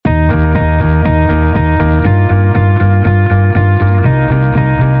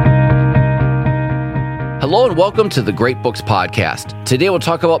Hello and welcome to the Great Books Podcast. Today we'll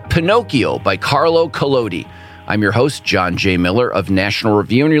talk about Pinocchio by Carlo Collodi. I'm your host, John J. Miller of National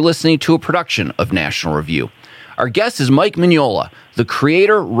Review, and you're listening to a production of National Review. Our guest is Mike Mignola, the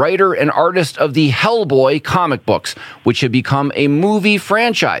creator, writer, and artist of the Hellboy comic books, which have become a movie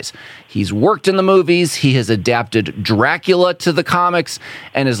franchise. He's worked in the movies, he has adapted Dracula to the comics,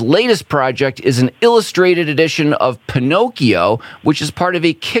 and his latest project is an illustrated edition of Pinocchio, which is part of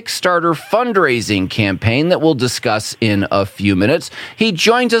a Kickstarter fundraising campaign that we'll discuss in a few minutes. He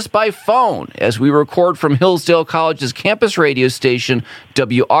joins us by phone as we record from Hillsdale College's campus radio station,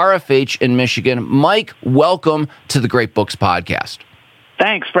 WRFH in Michigan. Mike, welcome to the Great Books Podcast.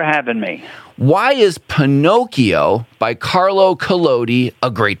 Thanks for having me. Why is Pinocchio by Carlo Collodi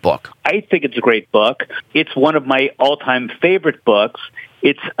a great book? I think it's a great book. It's one of my all-time favorite books.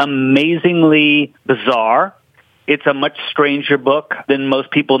 It's amazingly bizarre. It's a much stranger book than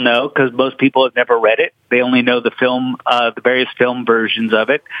most people know because most people have never read it. They only know the film, the various film versions of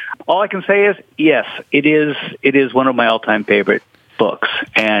it. All I can say is, yes, it is one of my all-time favorite books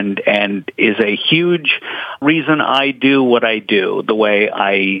and is a huge reason I do what I do, the way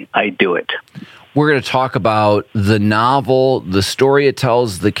I do it. We're going to talk about the novel, the story it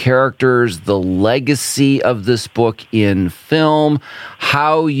tells, the characters, the legacy of this book in film,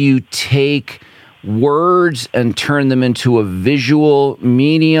 how you take words and turn them into a visual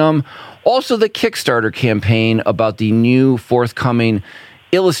medium. Also, the Kickstarter campaign about the new forthcoming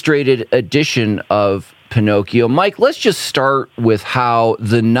illustrated edition of Pinocchio. Mike, let's just start with how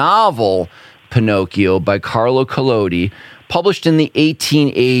the novel Pinocchio by Carlo Collodi, published in the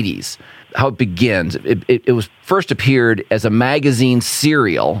 1880s, how it begins. It was first appeared as a magazine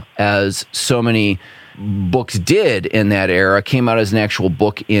serial, as so many books did in that era, came out as an actual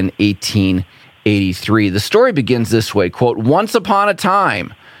book in 1883. The story begins this way, quote, "Once upon a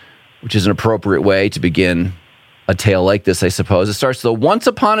time," which is an appropriate way to begin a tale like this, I suppose. It starts, though, "Once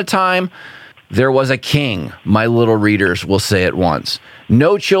upon a time, there was a king," my little readers will say at once.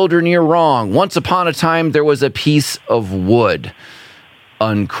 "No, children, you're wrong. Once upon a time, there was a piece of wood,"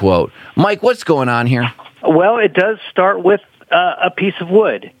 unquote. Mike, what's going on here? Well, it does start with a piece of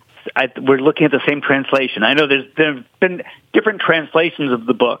wood. We're looking at the same translation. I know there's been different translations of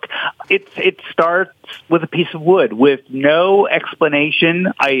the book. It starts with a piece of wood with no explanation,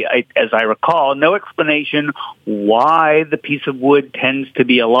 as I recall, no explanation why the piece of wood tends to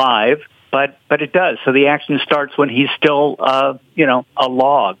be alive. But it does. So the action starts when he's still, a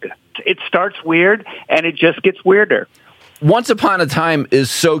log. It starts weird, and it just gets weirder. Once upon a time is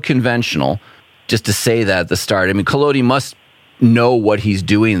so conventional, just to say that at the start. I mean, Collodi must know what he's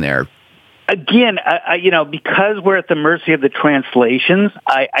doing there. Again, because we're at the mercy of the translations,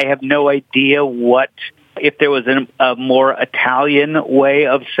 I have no idea if there was a more Italian way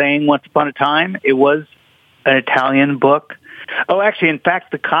of saying Once Upon a Time. It was an Italian book. Oh, actually, in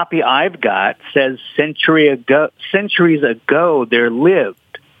fact, the copy I've got says centuries ago there lived,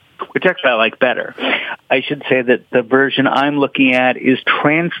 which actually I like better. I should say that the version I'm looking at is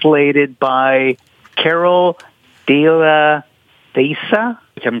translated by Carol de la Besa,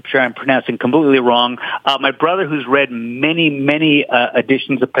 which I'm sure I'm pronouncing completely wrong. My brother, who's read many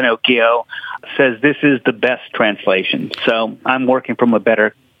editions of Pinocchio, says this is the best translation. So I'm working from a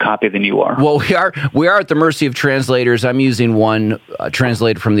better copy than you are. Well, we are at the mercy of translators. I'm using one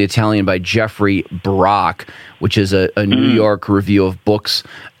translated from the Italian by Jeffrey Brock, which is a New York Review of Books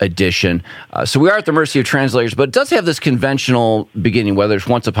edition. So we are at the mercy of translators, but it does have this conventional beginning, whether it's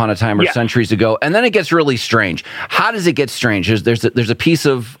Once Upon a Time or centuries ago, and then it gets really strange. How does it get strange? There's a piece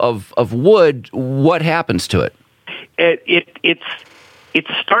of wood. What happens to it? It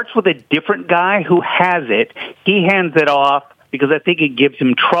starts with a different guy who has it. He hands it off because I think it gives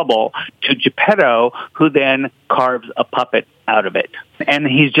him trouble to Geppetto, who then carves a puppet out of it. And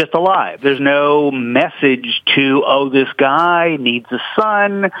he's just alive. There's no message to, this guy needs a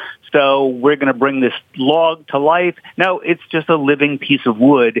son, so we're going to bring this log to life. No, it's just a living piece of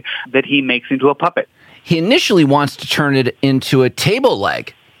wood that he makes into a puppet. He initially wants to turn it into a table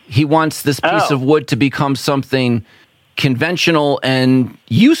leg. He wants this piece of wood to become something conventional and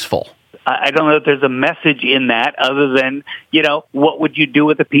useful. I don't know if there's a message in that other than, what would you do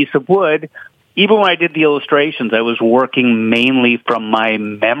with a piece of wood? Even when I did the illustrations, I was working mainly from my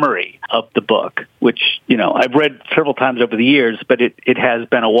memory of the book, which, I've read several times over the years, but it has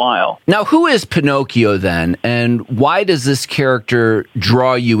been a while. Now, who is Pinocchio then, and why does this character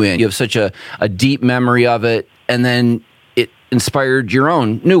draw you in? You have such a deep memory of it, and then it inspired your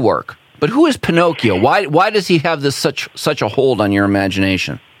own new work. But who is Pinocchio? Why does he have this such a hold on your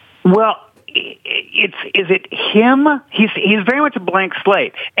imagination? Well, is it him? He's very much a blank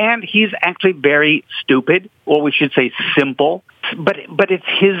slate, and he's actually very stupid, or we should say simple. But it's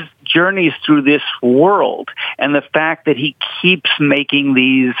his journeys through this world, and the fact that he keeps making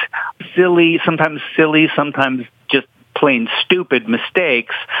these sometimes just plain stupid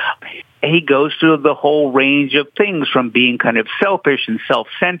mistakes. He goes through the whole range of things, from being kind of selfish and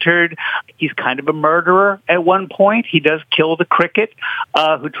self-centered. He's kind of a murderer at one point. He does kill the cricket,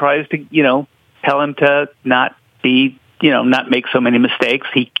 who tries to, tell him to not make so many mistakes.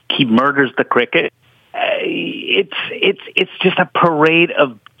 He murders the cricket. It's just a parade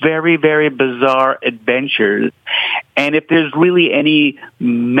of very, very bizarre adventures. And if there's really any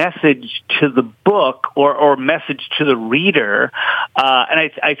message to the book or message to the reader,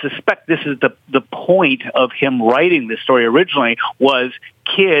 and I suspect this is the point of him writing this story originally, was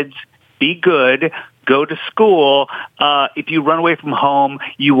kids, be good, go to school. If you run away from home,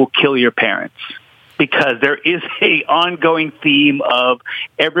 you will kill your parents. Because there is a ongoing theme of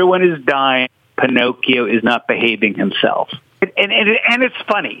everyone is dying, Pinocchio is not behaving himself. And it's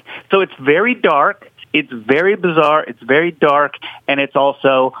funny. So it's very dark, it's very bizarre, it's very dark, and it's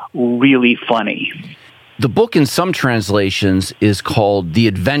also really funny. The book in some translations is called The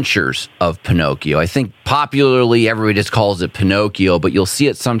Adventures of Pinocchio. I think popularly everybody just calls it Pinocchio, but you'll see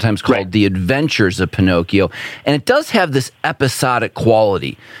it sometimes called The Adventures of Pinocchio. And it does have this episodic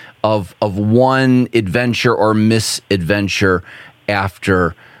quality of one adventure or misadventure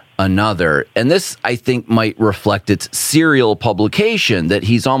after another. And this, I think, might reflect its serial publication, that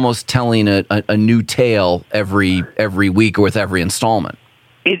he's almost telling a new tale every week or with every installment.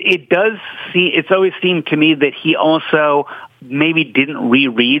 It does it's always seemed to me that he also maybe didn't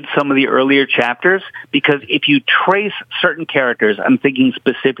reread some of the earlier chapters, because if you trace certain characters, I'm thinking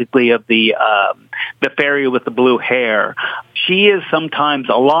specifically of the fairy with the blue hair, she is sometimes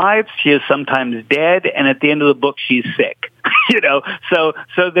alive, she is sometimes dead, and at the end of the book she's sick. So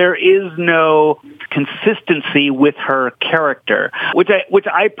there is no consistency with her character, which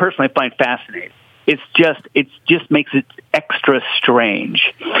I personally find fascinating. It just makes it extra strange.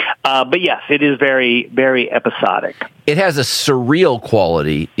 But yes, it is very, very episodic. It has a surreal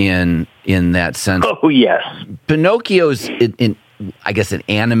quality in that sense. Oh, yes. Pinocchio's, I guess, an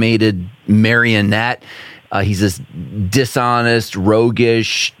animated marionette. He's this dishonest,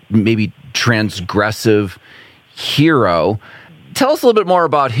 roguish, maybe transgressive hero. Tell us a little bit more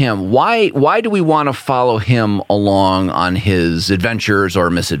about him. Why do we want to follow him along on his adventures or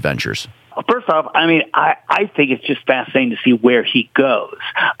misadventures? First off, I think it's just fascinating to see where he goes.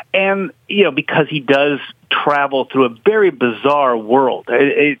 And, because he does travel through a very bizarre world.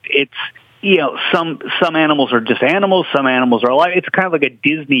 It's some animals are just animals, some animals are alive. It's kind of like a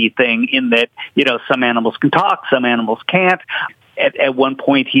Disney thing in that, some animals can talk, some animals can't. At one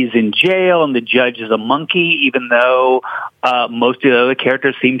point, he's in jail, and the judge is a monkey, even though most of the other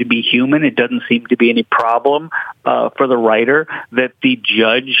characters seem to be human. It doesn't seem to be any problem for the writer that the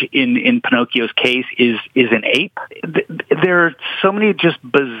judge in Pinocchio's case is an ape. There are so many just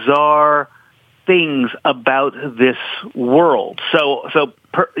bizarre things about this world.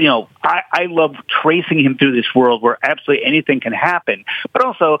 I love tracing him through this world where absolutely anything can happen. But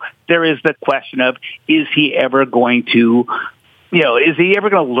also, there is the question of, is he ever going to... is he ever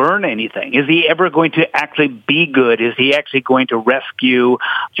going to learn anything? Is he ever going to actually be good? Is he actually going to rescue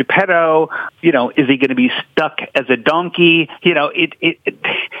Geppetto? Is he going to be stuck as a donkey?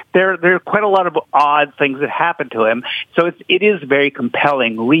 There are quite a lot of odd things that happen to him. So it is a very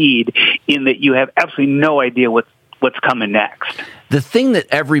compelling read in that you have absolutely no idea what's coming next. The thing that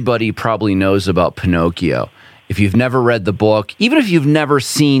everybody probably knows about Pinocchio, if you've never read the book, even if you've never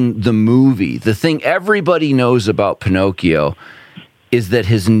seen the movie, the thing everybody knows about Pinocchio is that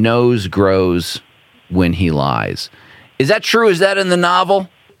his nose grows when he lies. Is that true? Is that in the novel?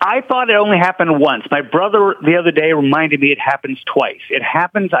 I thought it only happened once. My brother the other day reminded me it happens twice. It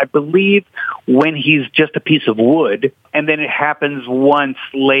happens, I believe, when he's just a piece of wood, and then it happens once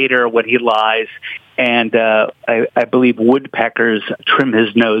later when he lies, and I believe woodpeckers trim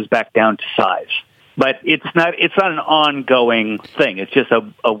his nose back down to size. But it's not an ongoing thing. It's just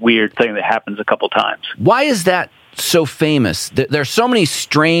a weird thing that happens a couple times. Why is that so famous? There's so many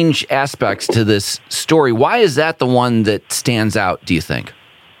strange aspects to this story. Why is that the one that stands out, do you think?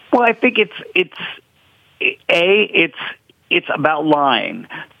 Well, I think it's about lying.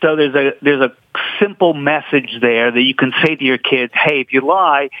 So there's a simple message there that you can say to your kids, hey, if you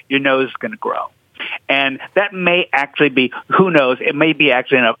lie, your nose is going to grow. And that may actually be, who knows, it may be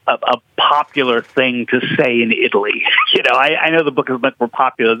actually a popular thing to say in Italy. I know the book is much more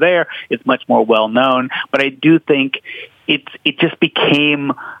popular there. It's much more well-known. But I do think it just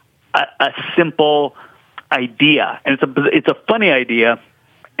became a simple idea, and it's a funny idea,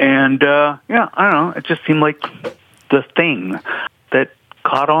 and I don't know. It just seemed like the thing that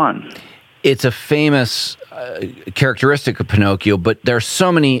caught on. It's a famous characteristic of Pinocchio, but there are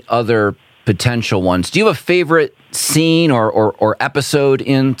so many other potential ones. Do you have a favorite scene or episode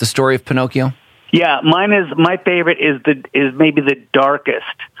in the story of Pinocchio? Yeah, my favorite is maybe the darkest.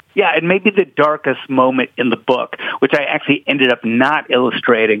 Yeah, and maybe the darkest moment in the book, which I actually ended up not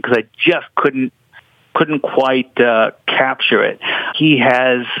illustrating because I just couldn't quite capture it.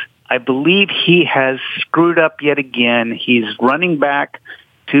 I believe he has screwed up yet again. He's running back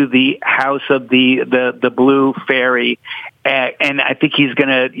to the house of the blue fairy, and I think he's going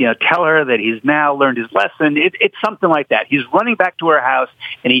to tell her that he's now learned his lesson. It's something like that. He's running back to her house,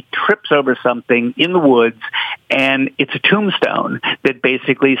 and he trips over something in the woods, and it's a tombstone that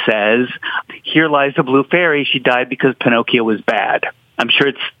basically says, "Here lies the blue fairy. She died because Pinocchio was bad." I'm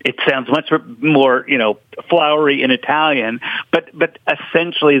sure it sounds much more, flowery in Italian, but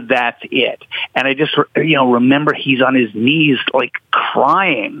essentially that's it. And I just, remember he's on his knees, like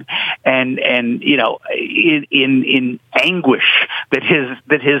crying and in anguish that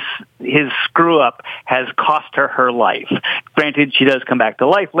his screw up has cost her life. Granted, she does come back to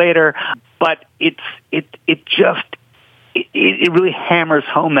life later, but it really hammers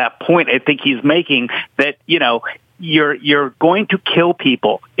home that point I think he's making that, you're going to kill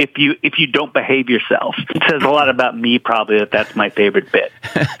people if you don't behave yourself. It says a lot about me, probably, that's my favorite bit.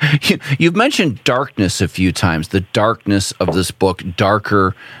 You've mentioned darkness a few times, the darkness of this book,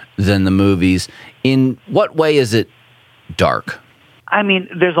 darker than the movies. In what way is it dark? I mean,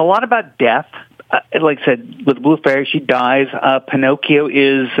 there's a lot about death. Like I said, with Blue Fairy, she dies. Pinocchio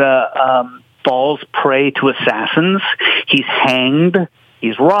falls prey to assassins. He's hanged.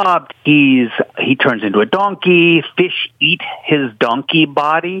 He's robbed. He turns into a donkey. Fish eat his donkey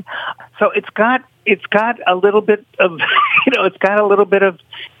body. So it's got a little bit of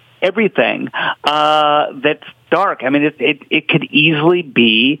everything that's dark. I mean, it could easily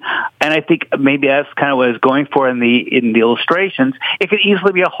be, and I think maybe that's kind of what I was going for in the illustrations. It could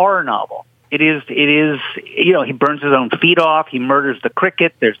easily be a horror novel. It is. He burns his own feet off. He murders the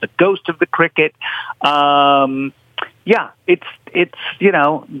cricket. There's the ghost of the cricket. Yeah, it's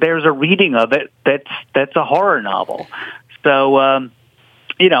there's a reading of it that's a horror novel. So and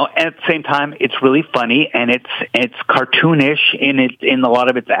at the same time, it's really funny and it's cartoonish in a lot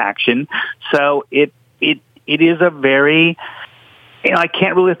of its action. So it is a very, I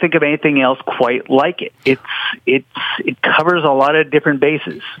can't really think of anything else quite like it. It covers a lot of different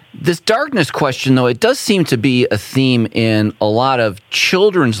bases. This darkness question, though, it does seem to be a theme in a lot of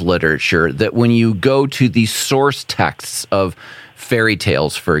children's literature, that when you go to the source texts of fairy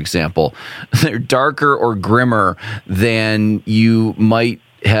tales, for example, they're darker or grimmer than you might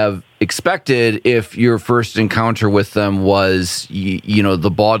have expected if your first encounter with them was, the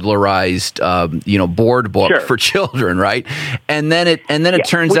Baudelarized, board book for children, right? And then it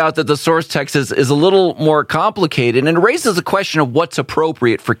turns out that the source text is a little more complicated, and it raises a question of what's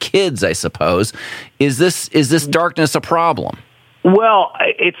appropriate for kids, I suppose. Is this darkness a problem? Well,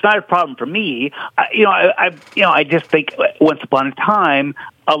 it's not a problem for me. I just think once upon a time,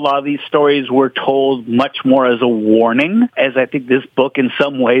 a lot of these stories were told much more as a warning, as I think this book in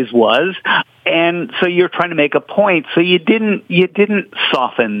some ways was. And so you're trying to make a point, so you didn't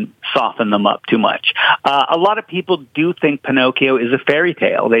soften them up too much. A lot of people do think Pinocchio is a fairy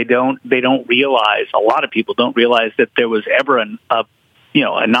tale. They don't realize. A lot of people don't realize that there was ever a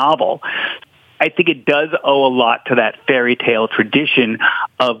novel. I think it does owe a lot to that fairy tale tradition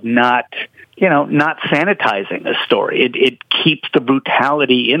of not sanitizing a story. It keeps the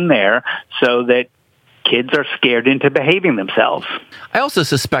brutality in there so that kids are scared into behaving themselves. I also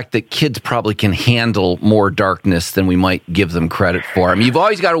suspect that kids probably can handle more darkness than we might give them credit for. I mean, you've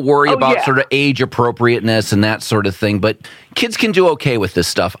always got to worry about sort of age appropriateness and that sort of thing, but kids can do okay with this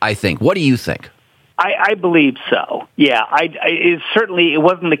stuff, I think. What do you think? I believe so. Yeah, it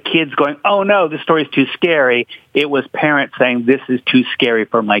wasn't the kids going, "Oh no, this story's too scary." It was parents saying, "This is too scary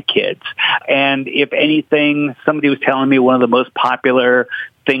for my kids." And if anything, somebody was telling me one of the most popular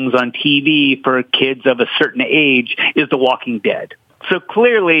things on TV for kids of a certain age is The Walking Dead. So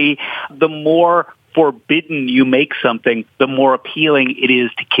clearly, the more forbidden you make something, the more appealing it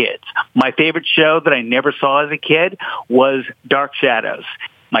is to kids. My favorite show that I never saw as a kid was Dark Shadows.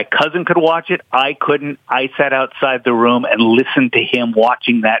 My cousin could watch it. I couldn't. I sat outside the room and listened to him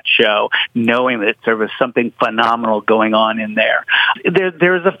watching that show, knowing that there was something phenomenal going on in there.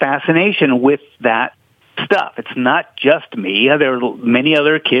 There's a fascination with that stuff. It's not just me. There are many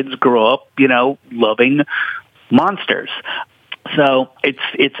other kids grow up, loving monsters. So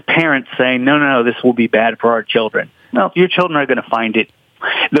it's parents saying, no, this will be bad for our children. No, your children are going to find it.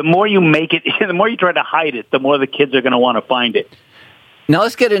 The more you make it, the more you try to hide it, the more the kids are going to want to find it. Now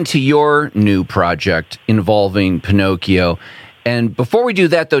let's get into your new project involving Pinocchio. And before we do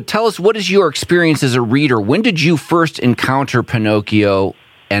that, though, tell us, what is your experience as a reader? When did you first encounter Pinocchio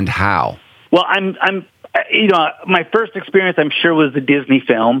and how? Well, my first experience, I'm sure, was the Disney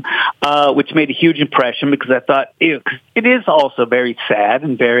film, which made a huge impression because I thought it is also very sad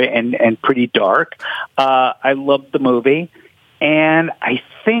and and pretty dark. I loved the movie, and I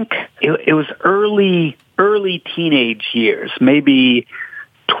think it was early teenage years, maybe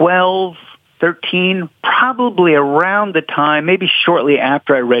 12, 13, probably around the time, maybe shortly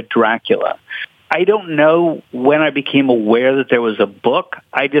after I read Dracula. I don't know when I became aware that there was a book.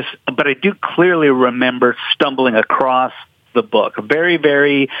 But I do clearly remember stumbling across the book. A very,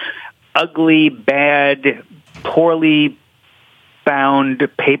 very ugly, bad, poorly bound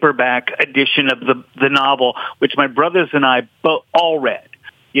paperback edition of the novel, which my brothers and I all read.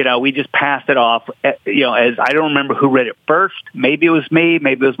 We just passed it off, as I don't remember who read it first. Maybe it was me,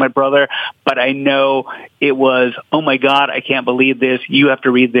 maybe it was my brother, but I know it was, oh my God, I can't believe this. You have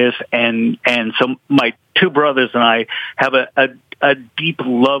to read this. And so my two brothers and I have a deep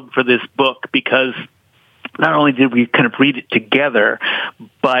love for this book because not only did we kind of read it together,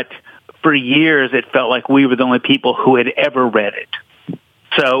 but for years it felt like we were the only people who had ever read it.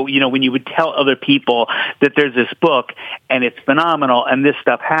 So, when you would tell other people that there's this book and it's phenomenal and this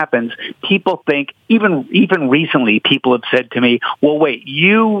stuff happens, people think, even recently, people have said to me, well, wait,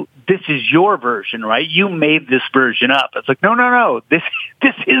 this is your version, right? You made this version up. It's like, no, this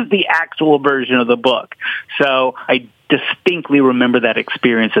is the actual version of the book. So I distinctly remember that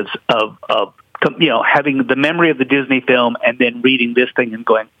experience of having the memory of the Disney film and then reading this thing and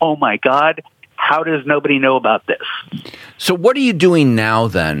going, oh my God, how does nobody know about this? So what are you doing now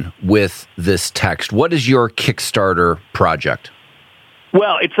then with this text? What is your Kickstarter project?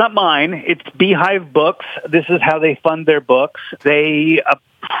 Well, it's not mine. It's Beehive Books. This is how they fund their books. They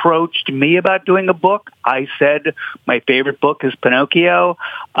approached me about doing a book. I said my favorite book is Pinocchio.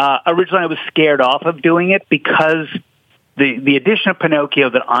 Originally, I was scared off of doing it because the edition of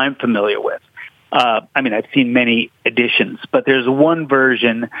Pinocchio that I'm familiar with, I've seen many editions, but there's one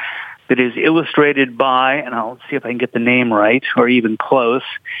version that is illustrated by, and I'll see if I can get the name right, or even close,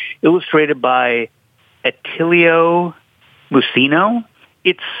 illustrated by Attilio Musino.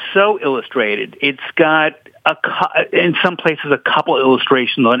 It's so illustrated. It's got, in some places, a couple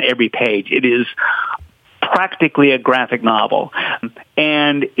illustrations on every page. It is practically a graphic novel.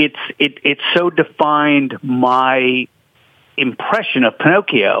 And it's so defined my impression of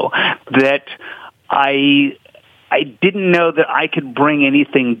Pinocchio that I didn't know that I could bring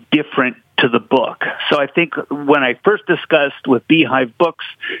anything different to the book. So I think when I first discussed with Beehive Books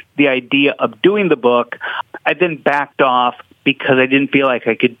the idea of doing the book, I then backed off because I didn't feel like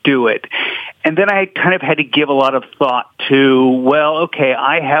I could do it. And then I kind of had to give a lot of thought to, well, okay,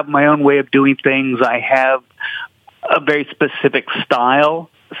 I have my own way of doing things. I have a very specific style.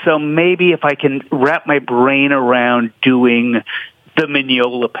 So maybe if I can wrap my brain around doing the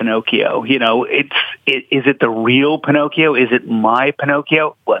Mignola Pinocchio, is it the real Pinocchio? Is it my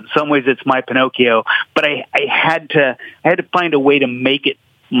Pinocchio? Well, in some ways it's my Pinocchio, but I had to find a way to make it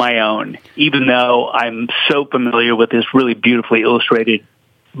my own, even though I'm so familiar with this really beautifully illustrated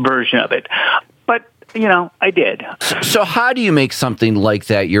version of it. But, I did. So how do you make something like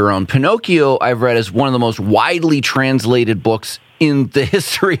that your own? Pinocchio, I've read, is one of the most widely translated books in the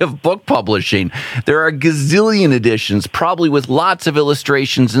history of book publishing. There are a gazillion editions, probably with lots of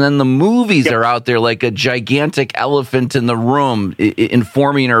illustrations, and then the movies are out there like a gigantic elephant in the room,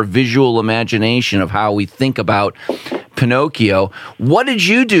 informing our visual imagination of how we think about Pinocchio. What did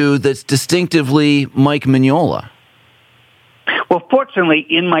you do that's distinctively Mike Mignola? Well, fortunately,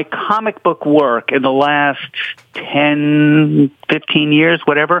 in my comic book work in the last 10, 15 years,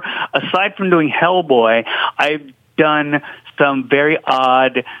 whatever, aside from doing Hellboy, I've done some very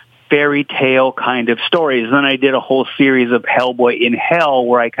odd fairy tale kind of stories. And then I did a whole series of Hellboy in Hell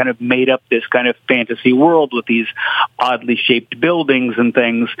where I kind of made up this kind of fantasy world with these oddly shaped buildings and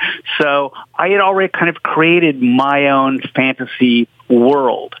things. So I had already kind of created my own fantasy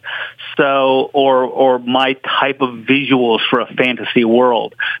world. So, or my type of visuals for a fantasy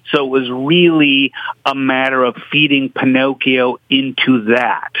world. So it was really a matter of feeding Pinocchio into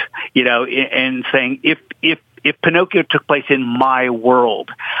that, and saying, if Pinocchio took place in my world,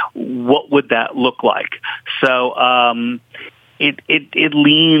 what would that look like? So it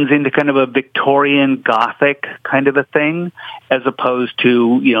leans into kind of a Victorian Gothic kind of a thing, as opposed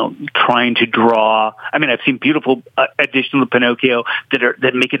to trying to draw. I mean, I've seen beautiful editions of Pinocchio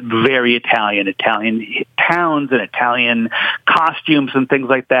that make it very Italian towns and Italian costumes and things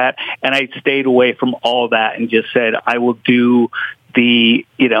like that. And I stayed away from all that and just said I will do the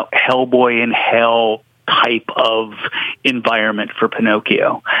Hellboy in Hell type of environment for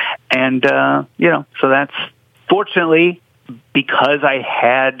Pinocchio. And so that's fortunately, because I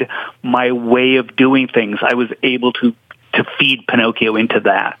had my way of doing things, I was able to feed Pinocchio into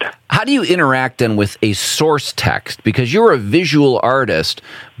that. How do you interact then with a source text? Because you're a visual artist,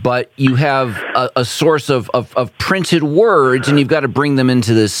 but you have a source of printed words, and you've got to bring them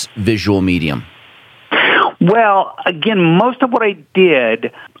into this visual medium. Well, again, most of what I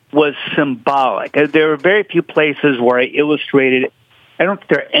did was symbolic. There were very few places where I illustrated. I don't think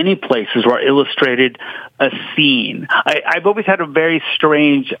there are any places where I illustrated a scene. I've always had a very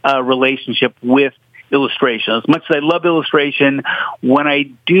strange relationship with illustration. As much as I love illustration, when I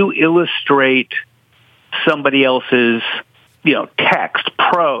do illustrate somebody else's, text,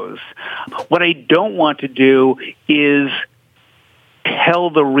 prose, what I don't want to do is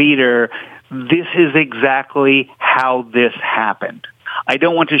tell the reader, this is exactly how this happened. I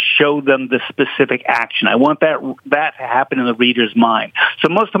don't want to show them the specific action. I want that to happen in the reader's mind. So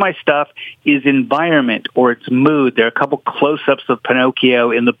most of my stuff is environment or it's mood. There are a couple close-ups of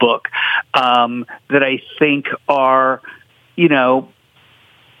Pinocchio in the book that I think are,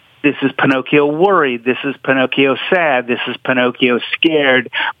 this is Pinocchio worried, this is Pinocchio sad, this is Pinocchio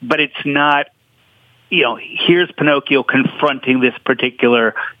scared, but it's not, here's Pinocchio confronting this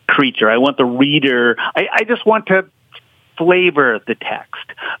particular creature. I want the reader, I just want to flavor the text.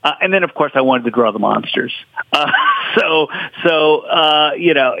 And then, of course, I wanted to draw the monsters.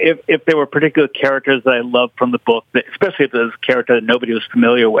 If there were particular characters that I loved from the book, especially if it was a character that nobody was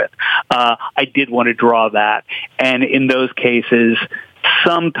familiar with, I did want to draw that. And in those cases,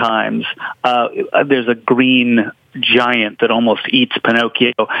 sometimes there's a green giant that almost eats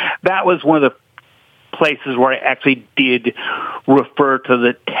Pinocchio. That was one of the places where I actually did refer to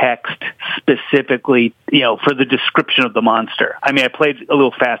the text specifically, for the description of the monster. I mean, I played a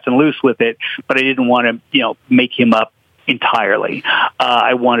little fast and loose with it, but I didn't want to, make him up entirely.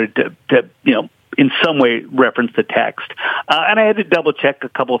 I wanted to in some way reference the text. And I had to double check a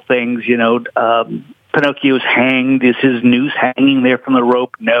couple things, Pinocchio's hanged. Is his noose hanging there from the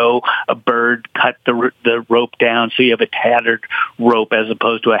rope? No, a bird cut the rope down, so you have a tattered rope as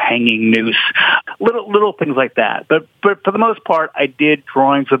opposed to a hanging noose. Little things like that. But for the most part, I did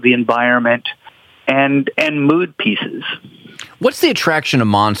drawings of the environment and mood pieces. What's the attraction of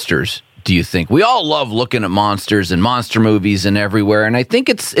monsters, do you think? We all love looking at monsters and monster movies and everywhere, and I think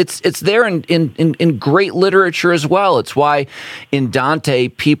it's there in great literature as well. It's why in Dante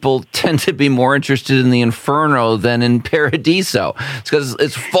people tend to be more interested in the Inferno than in Paradiso. It's because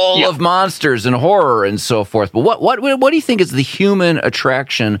it's full of monsters and horror and so forth. But what do you think is the human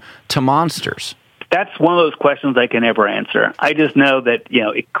attraction to monsters? That's one of those questions I can never answer. I just know that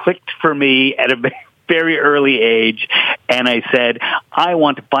it clicked for me at a very early age, and I said, I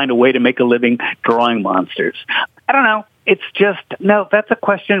want to find a way to make a living drawing monsters. I don't know. It's just, no, that's a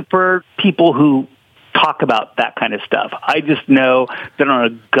question for people who talk about that kind of stuff. I just know that on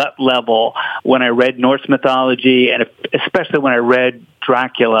a gut level, when I read Norse mythology, and especially when I read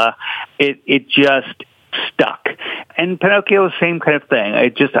Dracula, it just stuck. And Pinocchio, same kind of thing.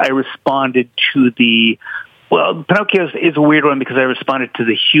 I responded to Pinocchio is a weird one because I responded to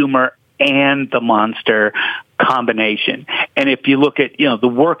the humor and the monster combination. And if you look at, the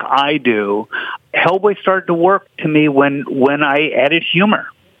work I do, Hellboy started to work to me when I added humor.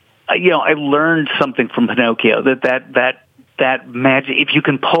 I learned something from Pinocchio that magic, if you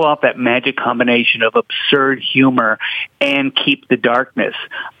can pull off that magic combination of absurd humor and keep the darkness,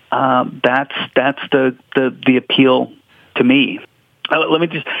 that's the appeal to me. Let me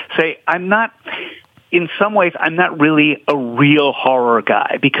just say, in some ways, I'm not really a real horror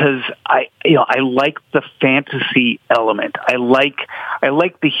guy because I like the fantasy element. I like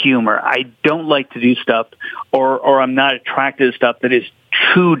the humor. I don't like to do stuff, or I'm not attracted to stuff that is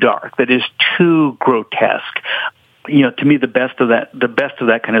too dark, that is too grotesque. To me, the best of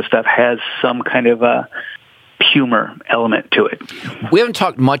that kind of stuff has some kind of a humor element to it. We haven't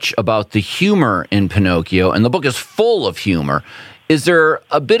talked much about the humor in Pinocchio, and the book is full of humor. Is there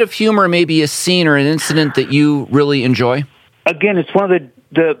a bit of humor, maybe a scene or an incident that you really enjoy? Again, it's one of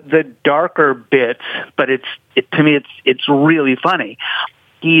the darker bits, but to me it's really funny.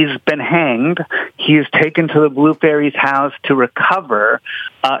 He's been hanged. He is taken to the Blue Fairy's house to recover.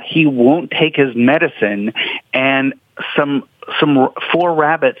 He won't take his medicine, and some four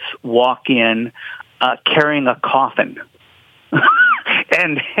rabbits walk in carrying a coffin.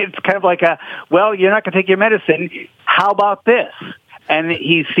 And it's kind of like well, you're not going to take your medicine. How about this? And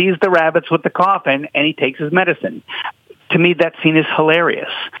he sees the rabbits with the coffin, and he takes his medicine. To me, that scene is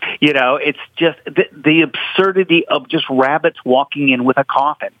hilarious. It's just the absurdity of just rabbits walking in with a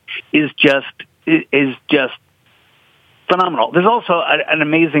coffin is just phenomenal. There's also an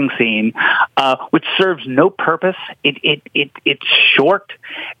amazing scene which serves no purpose. It's short.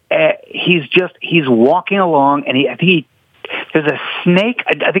 He's walking along, and there's a snake.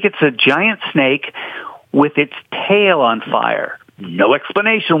 I think it's a giant snake with its tail on fire. No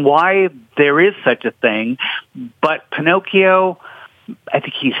explanation why there is such a thing, but Pinocchio, I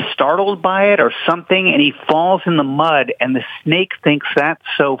think he's startled by it or something, and he falls in the mud, and the snake thinks that's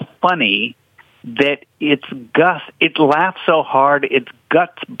so funny that it laughs so hard its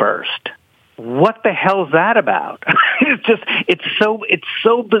guts burst. What the hell is that about? It's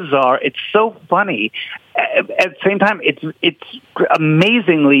so bizarre. It's so funny. At the same time, it's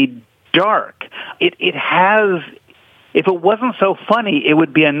amazingly dark. It has. If it wasn't so funny, it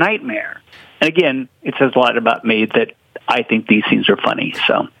would be a nightmare. And again, it says a lot about me that I think these scenes are funny.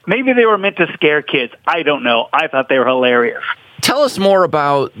 So maybe they were meant to scare kids. I don't know. I thought they were hilarious. Tell us more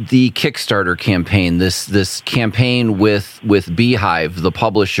about the Kickstarter campaign, this campaign with Beehive, the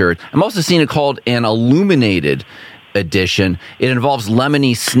publisher. I'm also seeing it called an illuminated edition. It involves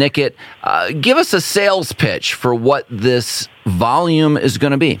Lemony Snicket. Give us a sales pitch for what this volume is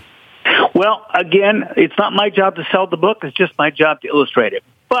going to be. Well, again, it's not my job to sell the book. It's just my job to illustrate it.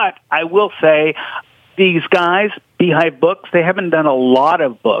 But I will say these guys, Beehive Books, they haven't done a lot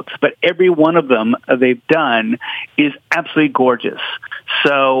of books, but every one of them they've done is absolutely gorgeous.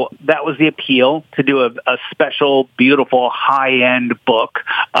 So that was the appeal, to do a special, beautiful, high-end book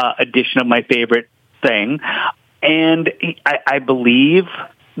edition of my favorite thing. And I believe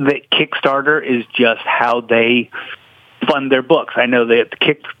that Kickstarter is just how they fund their books. I know that the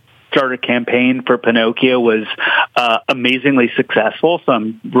Kickstarter campaign for Pinocchio was amazingly successful, so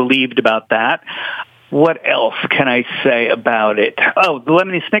I'm relieved about that. What else can I say about it? Oh, the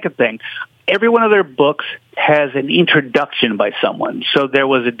Lemony Snicket thing. Every one of their books has an introduction by someone. So there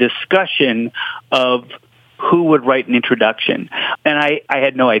was a discussion of who would write an introduction. And I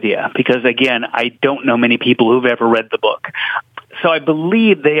had no idea because, again, I don't know many people who've ever read the book. So I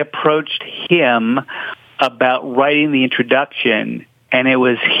believe they approached him about writing the introduction, and it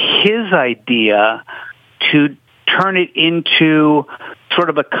was his idea to turn it into sort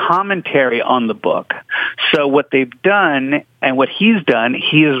of a commentary on the book. So what they've done and what he's done,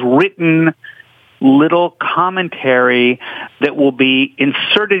 he has written little commentary that will be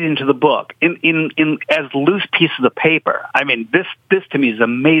inserted into the book in as loose pieces of paper. I mean, this to me is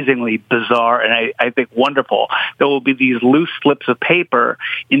amazingly bizarre and I think wonderful. There will be these loose slips of paper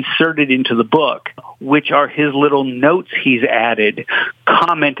inserted into the book, which are his little notes he's added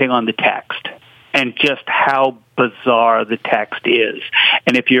commenting on the text and just how bizarre the text is.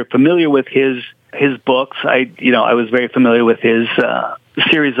 And if you're familiar with his books, I was very familiar with his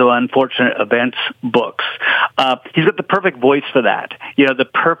series of unfortunate events books. He's got the perfect voice for that. The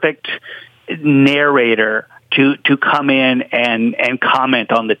perfect narrator to come in and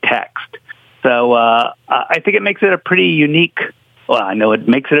comment on the text. So I think it makes it a pretty unique. Well, I know it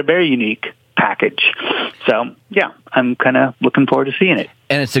makes it a very unique package. So yeah, I'm kind of looking forward to seeing it.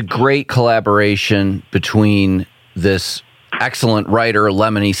 And it's a great collaboration between this excellent writer,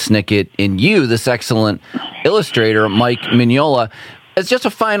 Lemony Snicket, and you, this excellent illustrator, Mike Mignola. As just a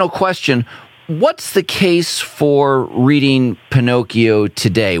final question, what's the case for reading Pinocchio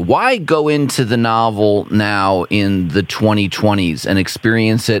today? Why go into the novel now in the 2020s and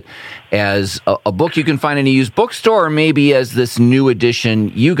experience it as a book you can find in a used bookstore, or maybe as this new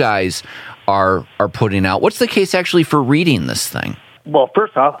edition you guys are putting out? What's the case actually for reading this thing? Well,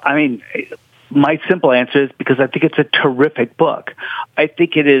 first off, I mean, my simple answer is because I think it's a terrific book. I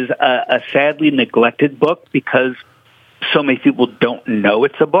think it is a sadly neglected book because so many people don't know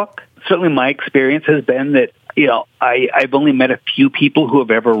it's a book. Certainly my experience has been that, I've only met a few people who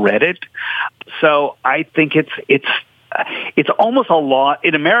have ever read it. So I think it's almost a lot,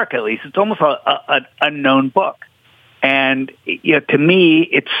 in America at least, it's almost a known book. And to me,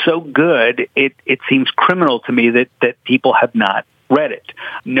 it's so good, it seems criminal to me that people have not read it.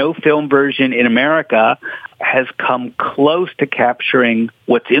 No film version in America has come close to capturing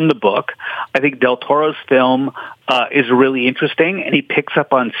what's in the book. I think Del Toro's film is really interesting, and he picks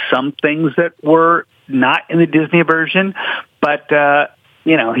up on some things that were not in the Disney version, but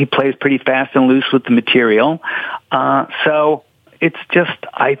he plays pretty fast and loose with the material. So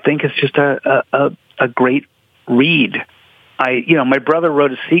I think it's just a great read. My brother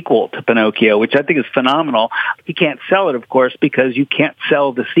wrote a sequel to Pinocchio, which I think is phenomenal. He can't sell it, of course, because you can't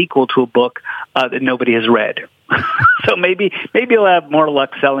sell the sequel to a book that nobody has read. So maybe you'll have more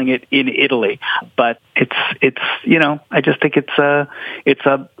luck selling it in Italy. But it's I just think it's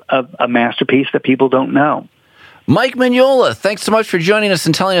a masterpiece that people don't know. Mike Mignola, thanks so much for joining us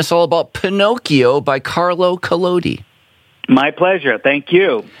and telling us all about Pinocchio by Carlo Collodi. My pleasure. Thank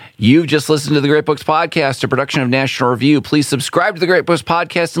you. You've just listened to the Great Books Podcast, a production of National Review. Please subscribe to the Great Books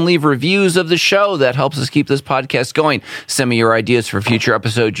Podcast and leave reviews of the show. That helps us keep this podcast going. Send me your ideas for future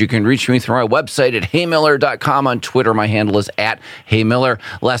episodes. You can reach me through my website at heymiller.com. On Twitter, my handle is @heymiller.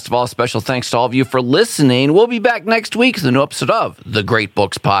 Last of all, special thanks to all of you for listening. We'll be back next week with a new episode of the Great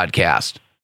Books Podcast.